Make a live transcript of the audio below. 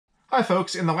Hi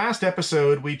folks, in the last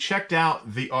episode we checked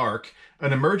out the Ark,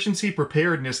 an emergency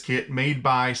preparedness kit made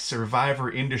by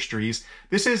Survivor Industries.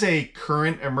 This is a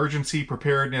current emergency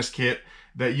preparedness kit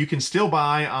that you can still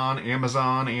buy on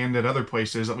Amazon and at other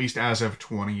places, at least as of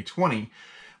 2020.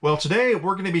 Well, today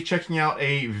we're going to be checking out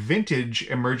a vintage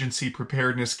emergency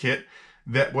preparedness kit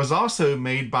that was also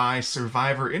made by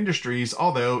Survivor Industries,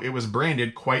 although it was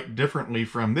branded quite differently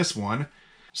from this one.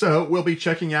 So we'll be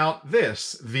checking out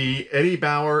this, the Eddie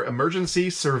Bauer Emergency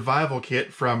Survival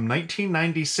Kit from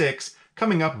 1996,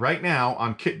 coming up right now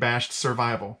on Kitbashed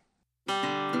Survival.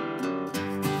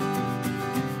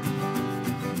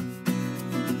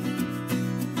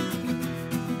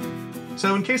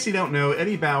 So in case you don't know,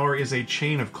 Eddie Bauer is a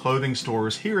chain of clothing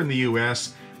stores here in the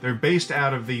US. They're based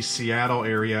out of the Seattle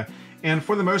area, and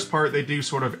for the most part they do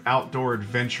sort of outdoor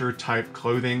adventure type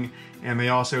clothing, and they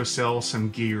also sell some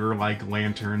gear like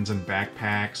lanterns and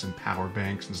backpacks and power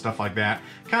banks and stuff like that,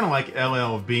 kind of like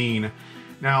LL Bean.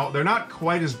 Now, they're not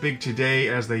quite as big today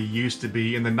as they used to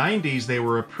be. In the 90s they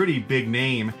were a pretty big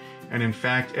name, and in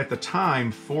fact at the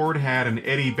time Ford had an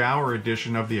Eddie Bauer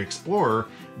edition of the Explorer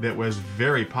that was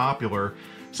very popular.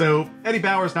 So Eddie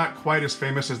Bauer's not quite as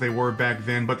famous as they were back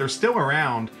then, but they're still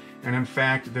around. And in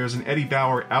fact, there's an Eddie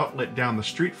Bauer outlet down the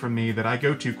street from me that I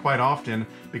go to quite often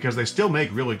because they still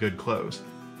make really good clothes.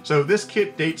 So this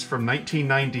kit dates from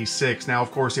 1996. Now,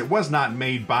 of course, it was not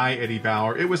made by Eddie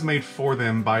Bauer. It was made for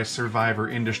them by Survivor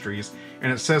Industries.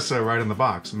 And it says so right on the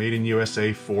box, made in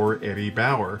USA for Eddie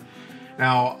Bauer.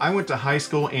 Now, I went to high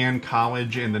school and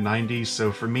college in the 90s,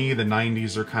 so for me, the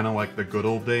 90s are kind of like the good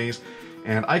old days.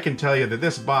 And I can tell you that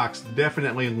this box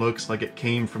definitely looks like it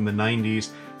came from the 90s.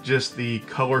 Just the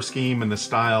color scheme and the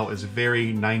style is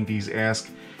very 90s-esque.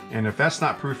 And if that's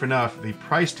not proof enough, the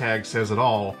price tag says it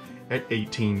all at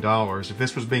 $18. If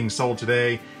this was being sold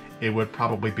today, it would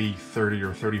probably be $30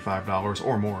 or $35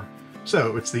 or more.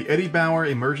 So it's the Eddie Bauer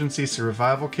Emergency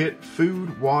Survival Kit,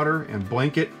 food, water, and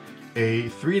blanket. A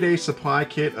 3-day supply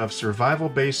kit of survival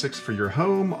basics for your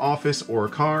home, office, or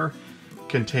car.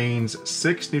 Contains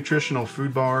 6 nutritional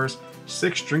food bars,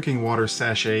 6 drinking water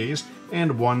sachets,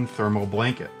 and 1 thermal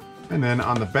blanket. And then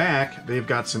on the back, they've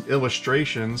got some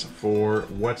illustrations for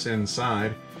what's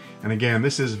inside. And again,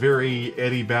 this is very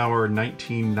Eddie Bauer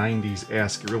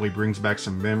 1990s-esque. It really brings back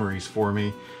some memories for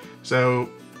me. So,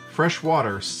 fresh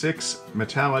water, 6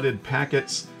 metallic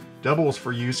packets, doubles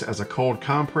for use as a cold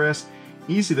compress,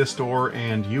 easy to store,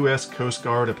 and US Coast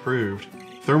Guard approved.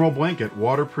 Thermal blanket,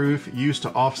 waterproof, used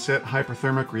to offset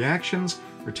hyperthermic reactions,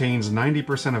 retains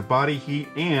 90% of body heat,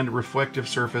 and reflective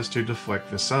surface to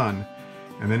deflect the sun.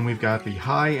 And then we've got the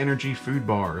high energy food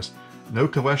bars. No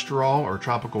cholesterol or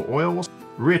tropical oils,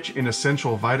 rich in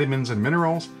essential vitamins and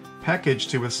minerals, packaged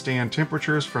to withstand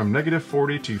temperatures from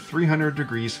 -40 to 300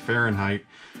 degrees Fahrenheit.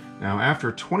 Now,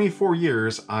 after 24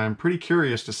 years, I'm pretty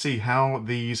curious to see how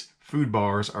these food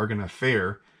bars are going to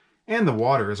fare, and the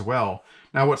water as well.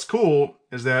 Now, what's cool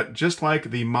is that just like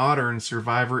the modern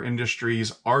Survivor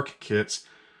Industries Ark kits,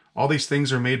 all these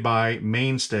things are made by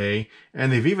Mainstay,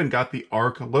 and they've even got the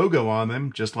Ark logo on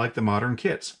them, just like the modern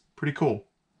kits. Pretty cool.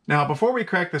 Now, before we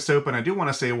crack this open, I do want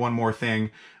to say one more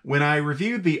thing. When I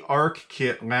reviewed the Ark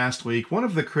kit last week, one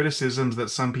of the criticisms that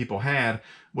some people had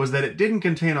was that it didn't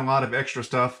contain a lot of extra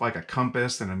stuff like a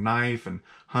compass and a knife and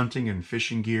hunting and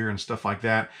fishing gear and stuff like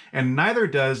that, and neither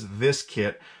does this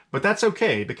kit. But that's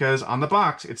okay, because on the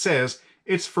box it says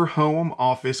it's for home,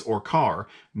 office, or car.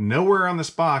 Nowhere on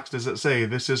this box does it say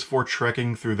this is for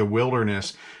trekking through the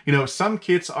wilderness. You know, some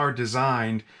kits are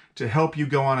designed to help you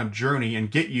go on a journey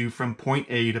and get you from point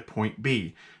A to point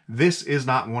B. This is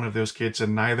not one of those kits,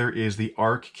 and neither is the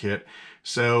Ark kit.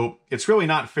 So it's really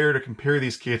not fair to compare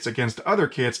these kits against other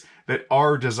kits that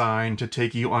are designed to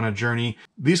take you on a journey.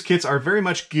 These kits are very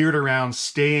much geared around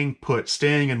staying put,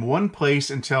 staying in one place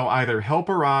until either help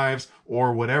arrives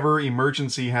or whatever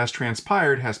emergency has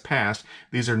transpired has passed.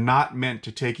 These are not meant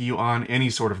to take you on any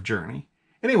sort of journey.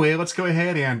 Anyway, let's go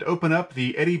ahead and open up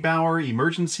the Eddie Bauer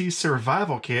Emergency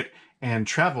Survival Kit and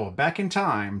travel back in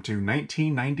time to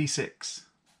 1996.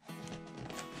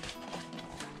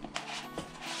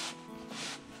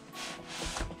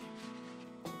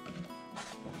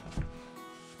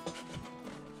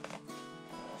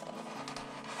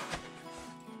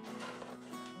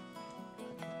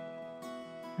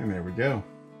 And there we go.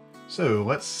 So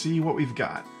let's see what we've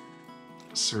got.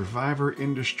 Survivor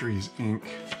Industries, Inc.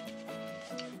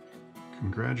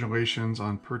 Congratulations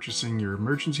on purchasing your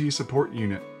emergency support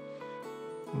unit.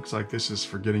 Looks like this is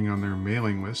for getting on their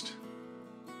mailing list.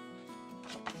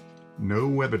 No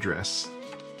web address.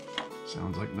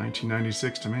 Sounds like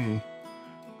 1996 to me.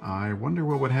 I wonder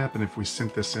what would happen if we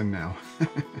sent this in now.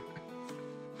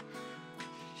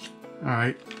 All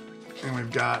right, and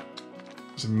we've got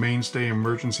some Mainstay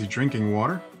emergency drinking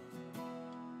water.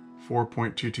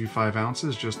 4.225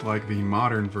 ounces, just like the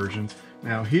modern version.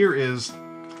 Now here is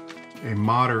a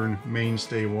modern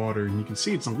Mainstay water, and you can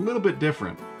see it's a little bit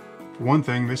different. For one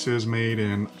thing, this is made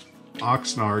in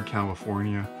Oxnard,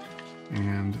 California,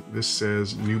 and this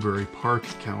says Newbury Park,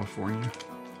 California.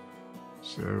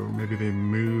 So maybe they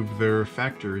moved their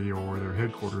factory or their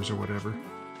headquarters or whatever.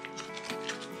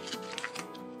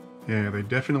 Yeah, they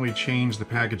definitely changed the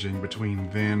packaging between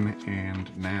then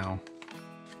and now.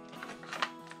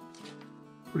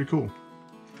 Pretty cool.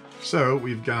 So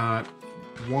we've got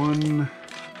 1,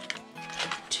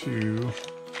 2,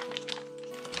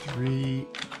 3,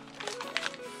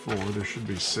 4. There should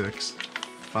be 6.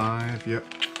 5.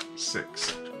 Yep,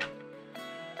 6.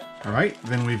 All right,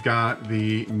 then we've got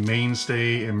the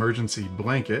Mainstay emergency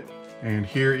blanket, and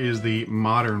here is the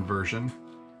modern version.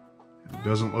 It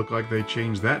doesn't look like they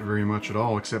changed that very much at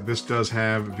all, except this does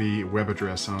have the web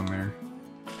address on there.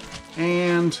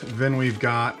 And then we've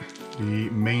got the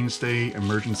Mainstay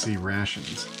emergency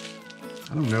rations.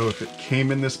 I don't know if it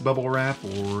came in this bubble wrap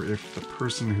or if the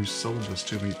person who sold this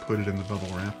to me put it in the bubble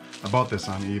wrap. I bought this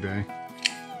on eBay.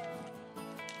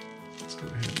 Let's go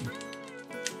ahead and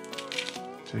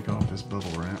take off this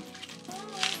bubble wrap.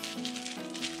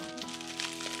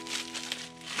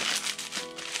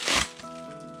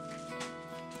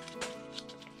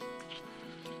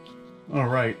 All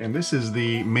right, and this is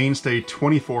the Mainstay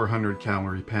 2400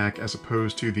 calorie pack as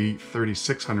opposed to the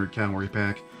 3600 calorie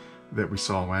pack that we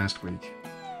saw last week.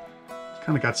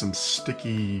 Kind of got some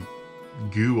sticky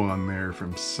goo on there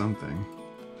from something.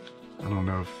 I don't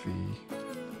know if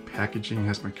the packaging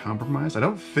has been compromised. I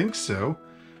don't think so.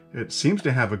 It seems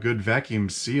to have a good vacuum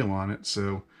seal on it,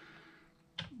 so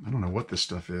I don't know what this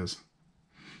stuff is.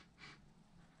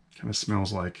 Kind of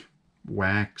smells like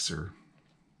wax or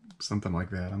something like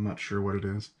that. I'm not sure what it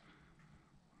is.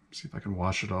 See if I can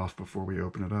wash it off before we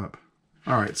open it up.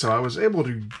 All right, so I was able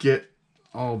to get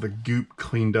all the goop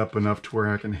cleaned up enough to where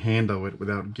I can handle it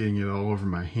without getting it all over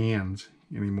my hands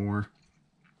anymore.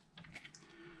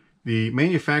 The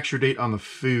manufacture date on the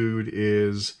food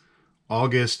is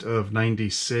August of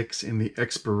 '96, and the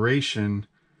expiration,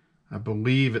 I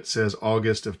believe it says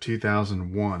August of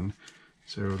 2001.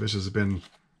 So this has been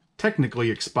technically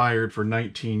expired for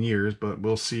 19 years, but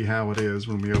we'll see how it is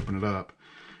when we open it up.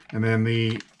 And then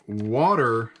the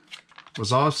water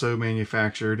was also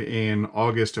manufactured in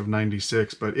August of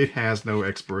 '96, but it has no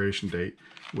expiration date,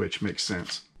 which makes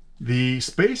sense. The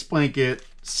space blanket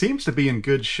seems to be in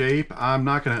good shape. I'm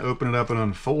not going to open it up and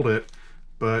unfold it,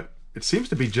 but it seems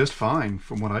to be just fine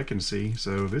from what I can see.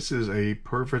 So this is a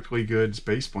perfectly good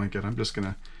space blanket. I'm just going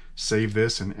to save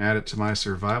this and add it to my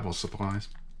survival supplies.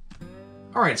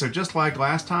 Alright, so just like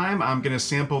last time, I'm going to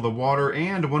sample the water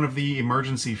and one of the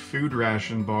emergency food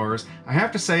ration bars. I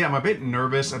have to say I'm a bit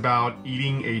nervous about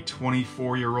eating a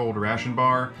 24-year-old ration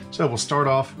bar. So we'll start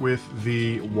off with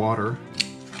the water.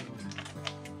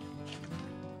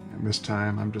 And this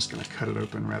time I'm just going to cut it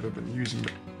open rather than using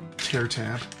the tear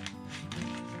tab.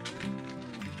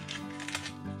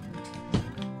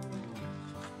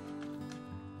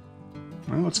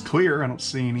 Well, it's clear. I don't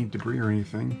see any debris or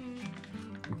anything.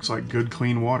 Looks like good,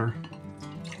 clean water.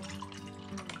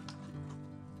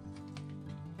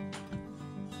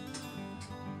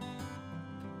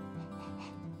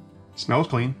 Smells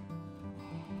clean.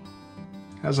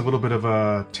 Has a little bit of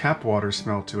a tap water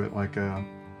smell to it, like a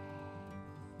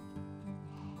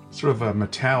sort of a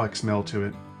metallic smell to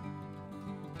it.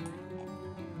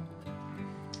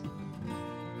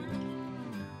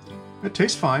 It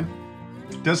tastes fine.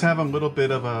 It does have a little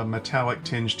bit of a metallic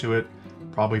tinge to it,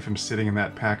 probably from sitting in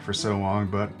that pack for so long,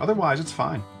 but otherwise it's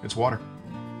fine. It's water.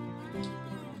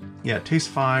 Yeah, it tastes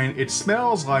fine. It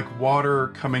smells like water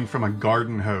coming from a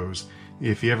garden hose.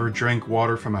 If you ever drank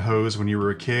water from a hose when you were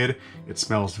a kid, it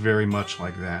smells very much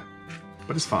like that.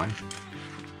 But it's fine.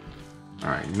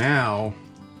 Alright, now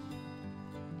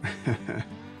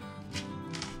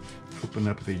open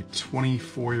up the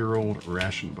 24-year-old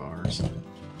ration bars.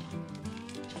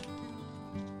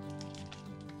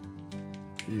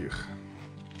 Ew.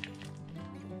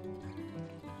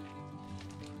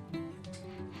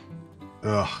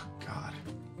 Ugh, God.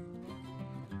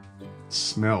 It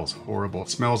smells horrible. It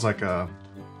smells like a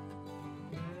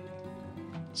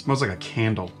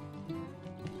candle.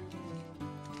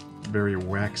 Very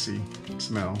waxy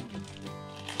smell.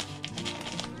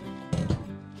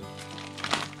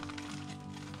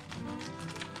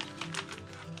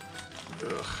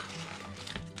 Ugh.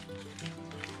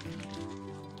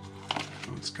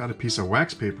 Oh, it's got a piece of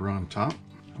wax paper on top.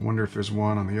 I wonder if there's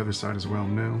one on the other side as well.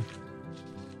 No.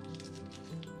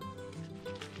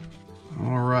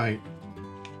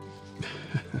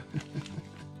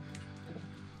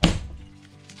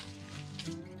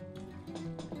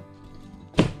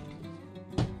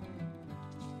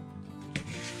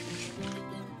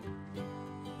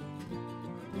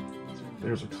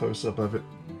 There's a close-up of it.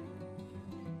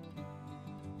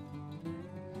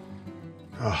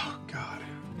 Oh, God.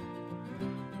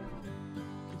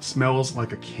 It smells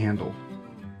like a candle.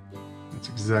 That's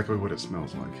exactly what it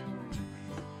smells like.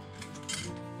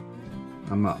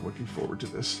 I'm not looking forward to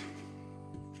this.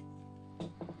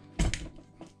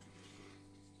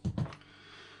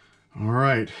 All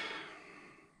right.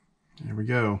 Here we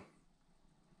go.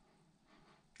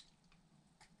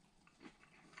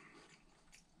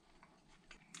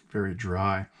 Very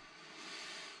dry.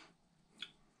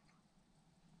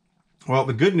 Well,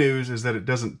 the good news is that it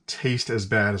doesn't taste as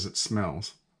bad as it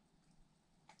smells.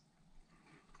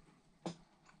 In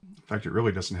fact, it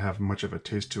really doesn't have much of a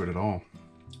taste to it at all.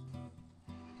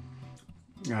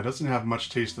 Yeah, it doesn't have much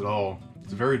taste at all.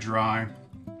 It's very dry.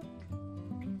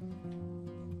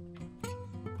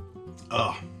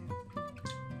 Ugh.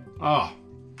 Oh.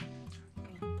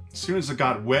 As soon as it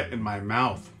got wet in my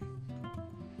mouth,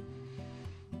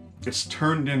 it's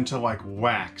turned into like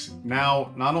wax.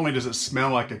 Now, not only does it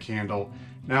smell like a candle,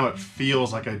 now it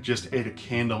feels like I just ate a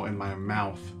candle in my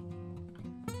mouth.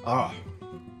 Oh.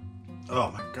 Oh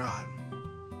my God.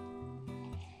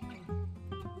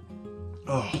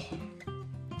 Oh.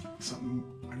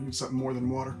 I need something more than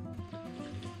water.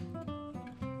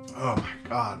 Oh my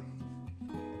God.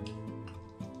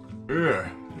 Ugh.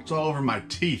 It's all over my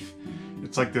teeth.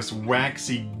 It's like this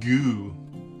waxy goo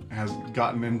has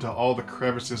gotten into all the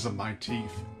crevices of my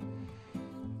teeth.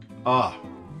 Ah,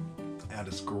 that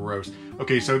is gross.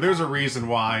 Okay, so there's a reason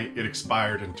why it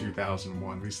expired in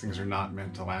 2001. These things are not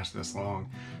meant to last this long.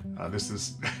 This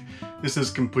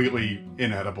is completely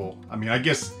inedible. I mean, I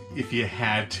guess if you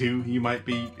had to, you might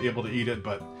be able to eat it,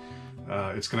 but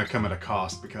it's gonna come at a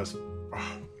cost because,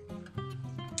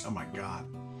 oh my God.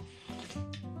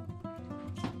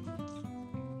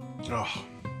 Oh.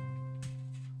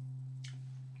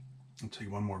 I'll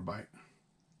take one more bite.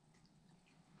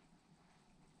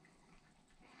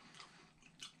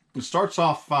 It starts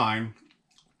off fine.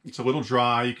 It's a little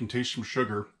dry. You can taste some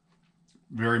sugar.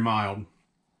 Very mild.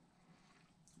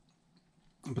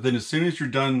 But then as soon as you're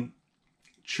done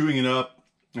chewing it up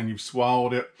and you've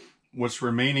swallowed it, what's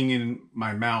remaining in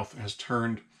my mouth has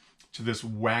turned to this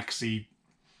waxy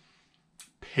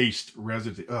paste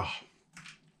residue. Ugh.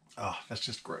 Oh, that's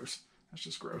just gross. That's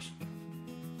just gross.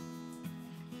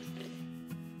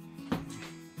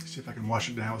 See if I can wash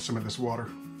it down with some of this water.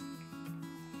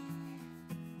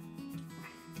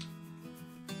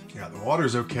 Yeah, the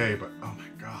water's okay, but oh my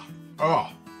God.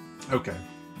 Oh, okay.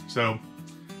 So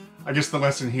I guess the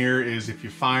lesson here is if you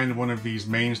find one of these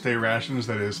mainstay rations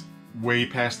that is way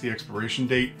past the expiration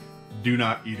date, do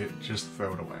not eat it, just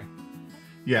throw it away.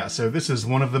 Yeah, so this is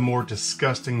one of the more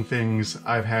disgusting things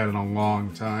I've had in a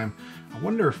long time. I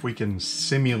wonder if we can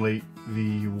simulate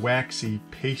the waxy,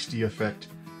 pasty effect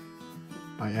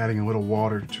by adding a little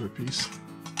water to a piece.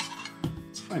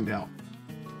 Let's find out.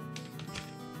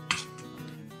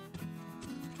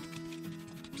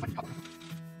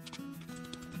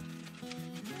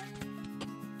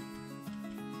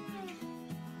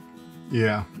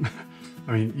 Yeah,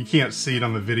 I mean, you can't see it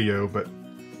on the video, but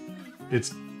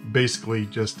it's basically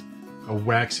just a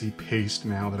waxy paste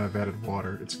now that I've added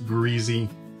water. It's greasy.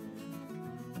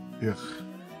 Ugh.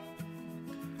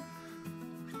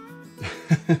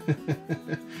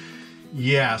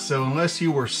 Yeah, so unless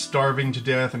you were starving to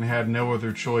death and had no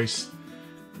other choice,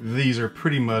 these are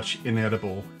pretty much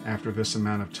inedible after this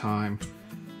amount of time.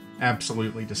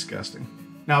 Absolutely disgusting.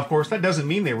 Now, of course, that doesn't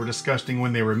mean they were disgusting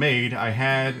when they were made. I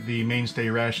had the mainstay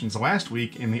rations last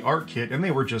week in the art kit, and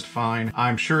they were just fine.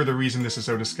 I'm sure the reason this is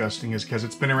so disgusting is because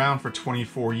it's been around for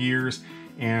 24 years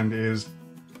and is,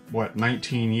 what,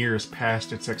 19 years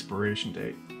past its expiration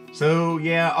date. So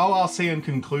yeah, all I'll say in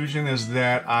conclusion is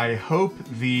that I hope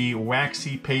the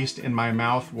waxy paste in my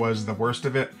mouth was the worst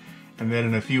of it, and that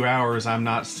in a few hours I'm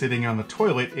not sitting on the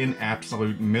toilet in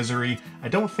absolute misery. I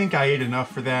don't think I ate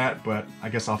enough for that, but I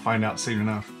guess I'll find out soon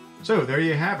enough. So there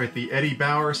you have it, the Eddie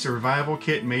Bauer Survival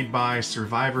Kit made by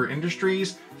Survivor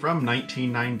Industries from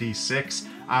 1996.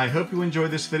 I hope you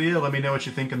enjoyed this video. Let me know what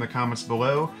you think in the comments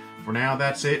below. For now,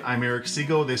 that's it. I'm Eric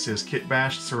Siegel. This is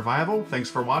Kitbashed Survival.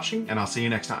 Thanks for watching, and I'll see you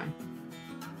next time.